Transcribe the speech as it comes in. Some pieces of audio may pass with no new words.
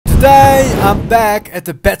Today I'm back at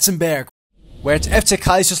the Betzenberg, where it's FC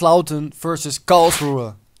Kaiserslautern versus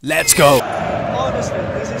Karlsruhe. Let's go! Honestly,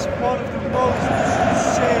 this is one of the most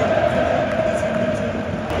insane.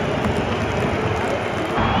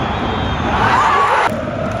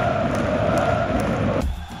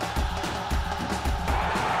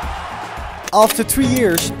 After 3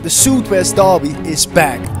 years, the Sudwest derby is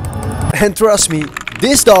back. And trust me,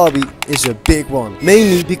 this derby is a big one.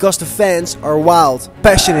 Mainly because the fans are wild,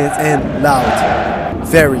 passionate and loud.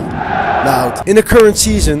 Very loud. In the current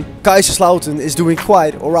season, Kaiserslautern is doing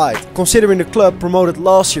quite alright, considering the club promoted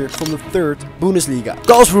last year from the 3rd Bundesliga.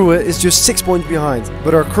 Karlsruhe is just 6 points behind,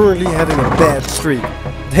 but are currently having a bad streak.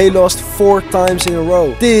 They lost 4 times in a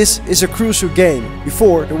row. This is a crucial game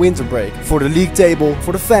before the winter break, for the league table,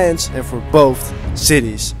 for the fans and for both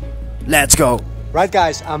cities. Let's go! Right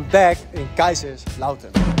guys, I'm back in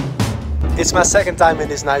Kaiserslautern. It's my second time in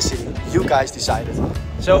this nice city. You guys decided.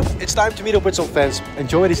 So it's time to meet up with some fans,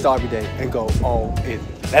 enjoy this derby day and go all in.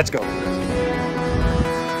 Let's go!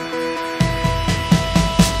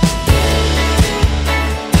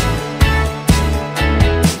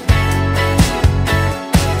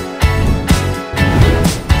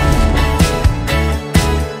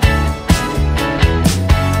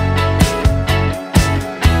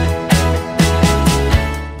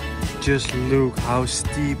 Just look how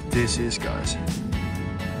steep this is, guys.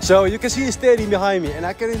 So you can see the stadium behind me, and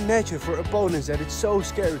I can imagine for opponents that it's so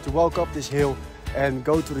scary to walk up this hill and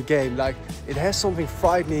go to the game. Like, it has something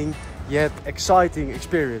frightening yet exciting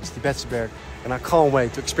experience, the Betzenberg, and I can't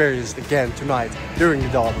wait to experience it again tonight during the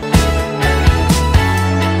derby.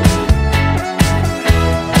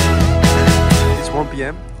 It's 1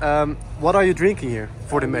 PM. What are you drinking here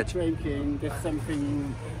for the match? Drinking, that's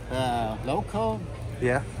something local.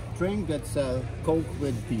 Yeah. Drink that's Coke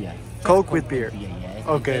with beer. Coke with beer. Yes.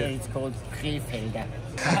 Okay. It's called Krefelder.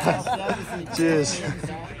 Cheers.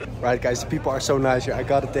 Right guys, the people are so nice here. I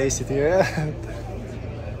gotta taste it here.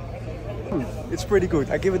 It's pretty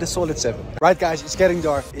good. I give it a solid 7. Right guys, it's getting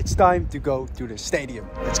dark. It's time to go to the stadium.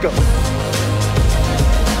 Let's go.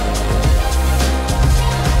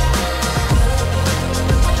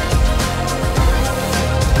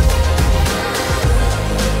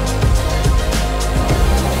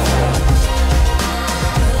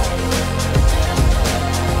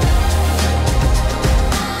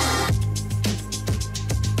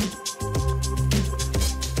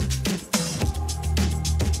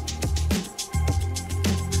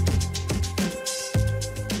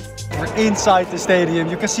 Inside the stadium,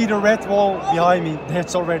 you can see the red wall behind me.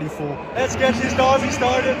 That's already full. Let's get this derby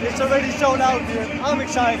started. It's already sold out here. I'm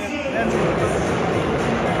excited. Let's go.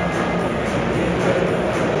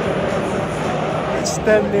 It's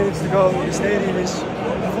 10 minutes to go. The stadium is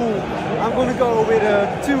full. I'm gonna go with a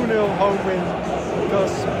 2-0 home win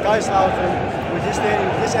because Kaiserslautern with this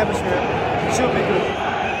stadium, this atmosphere, should be good.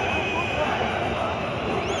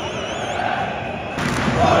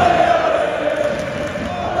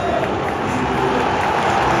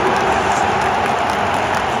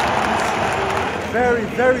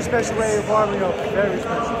 Very special way of warming up. Very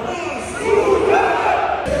special.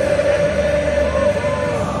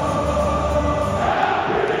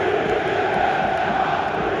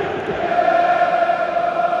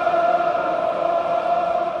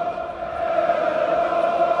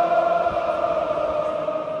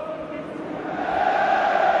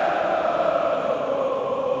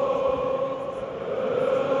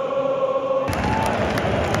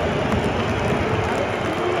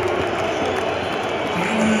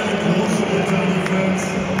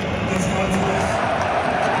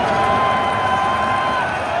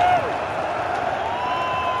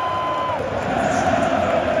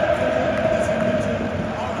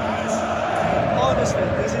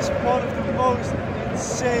 This is one of the most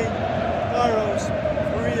insane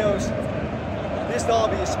ENQUIRIES. This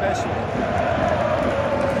derby is special.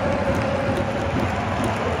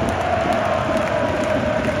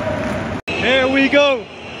 Here we go!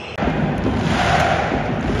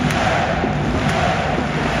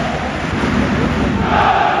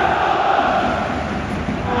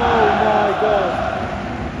 Oh my God!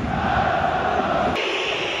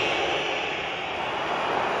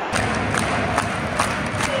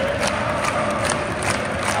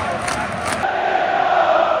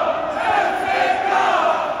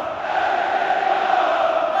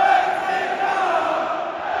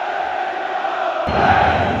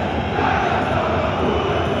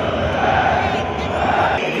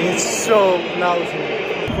 It's so loud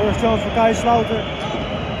here. First chance for Kaiserslautern.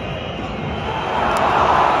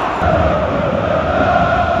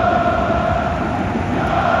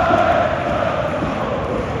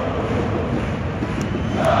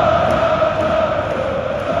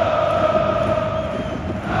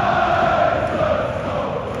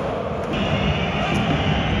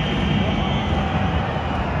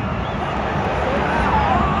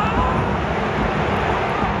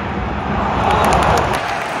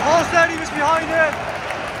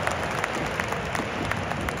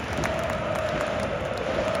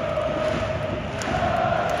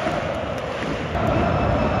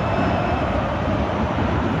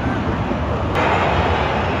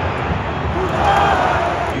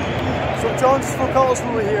 chances for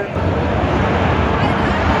Karlsruhe here.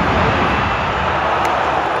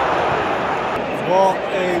 What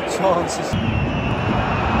a chances.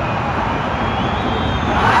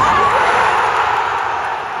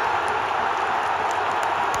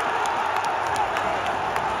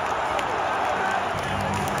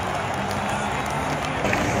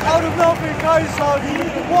 Out of nothing,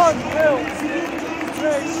 Kaiserslautern 1-0.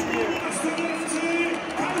 Race here.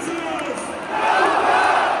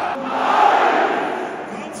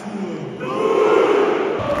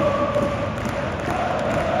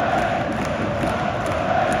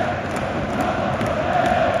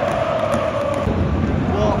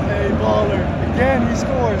 Again, he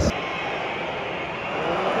scores.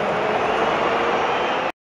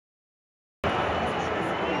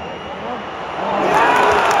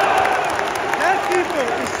 That keeper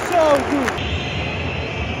is so good.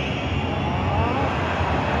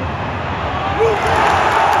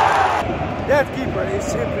 That keeper is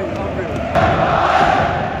simply unreal.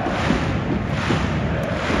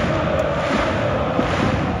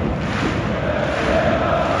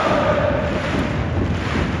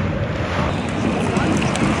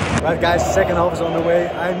 Right guys, the second half is on the way.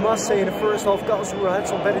 I must say in the first half Karlsruhe had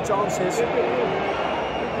some better chances.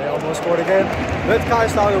 They almost scored again. But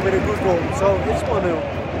Kaiserslautern with a good goal, so it's 1-0.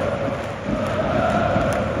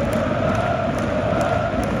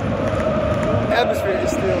 The atmosphere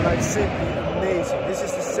is still like simply amazing. This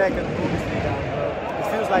is the second bundesliga. It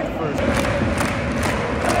feels like the first.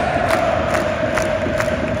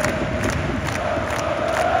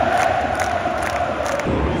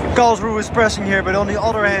 Karlsruhe is pressing here, but on the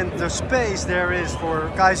other hand, the space there is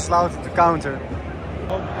for Kaiserslautern to counter.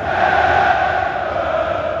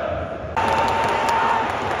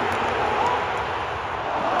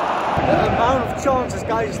 The amount of chances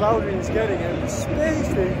Kaiserslautern is getting and the space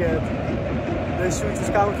they get, they should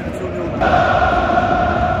just counter the 2-0 now.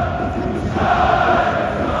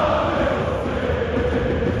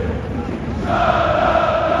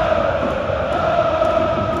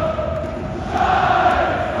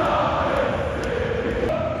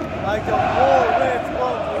 Like the whole